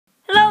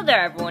Hello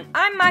there everyone,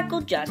 I'm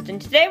Michael Justin.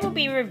 Today we'll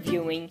be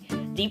reviewing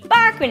the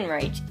Bachmann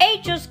Range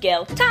HO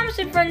Scale Thomas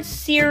 & Friends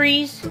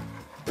Series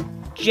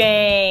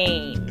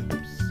James.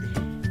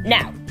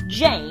 Now,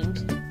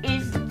 James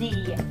is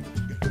the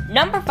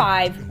number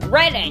 5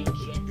 red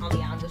engine on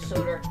the Honda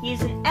Soda.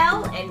 He's an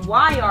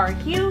L&YR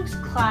Hughes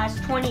Class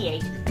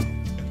 28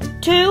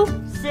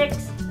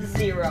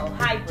 260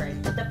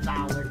 hybrid with a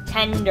Fowler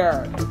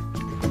tender.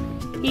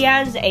 He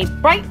has a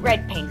bright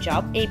red paint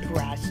job, a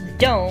brass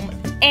dome,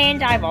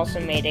 and I've also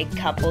made a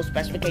couple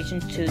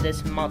specifications to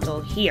this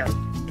model here.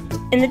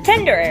 In the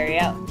tender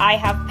area, I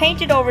have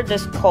painted over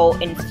this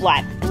pole in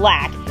flat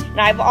black,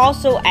 and I've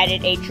also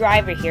added a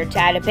driver here to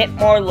add a bit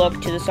more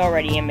look to this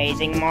already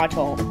amazing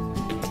model.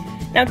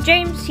 Now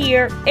James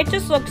here, it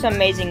just looks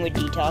amazing with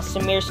details,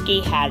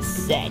 Samirsky has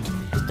said.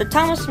 The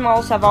Thomas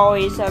models have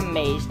always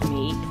amazed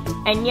me,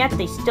 and yet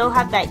they still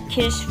have that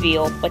kiddish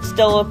feel, but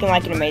still looking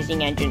like an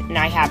amazing engine, and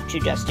I have to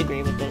just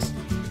agree with this.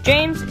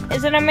 James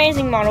is an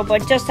amazing model,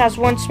 but just has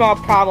one small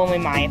problem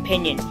in my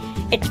opinion.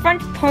 Its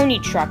front pony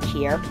truck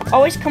here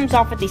always comes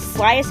off with the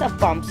slightest of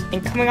bumps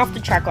and coming off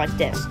the track like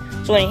this.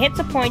 So when it hits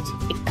a point,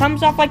 it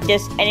comes off like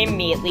this and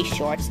immediately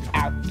shorts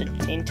out the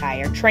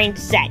entire train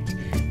set.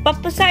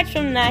 But besides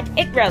from that,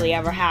 it rarely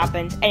ever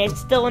happens, and it's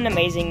still an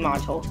amazing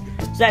model.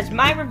 So that's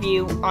my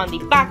review on the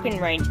Bachmann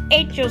Range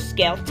HO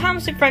Scale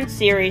Thomas & Friends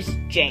Series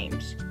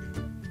James.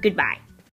 Goodbye.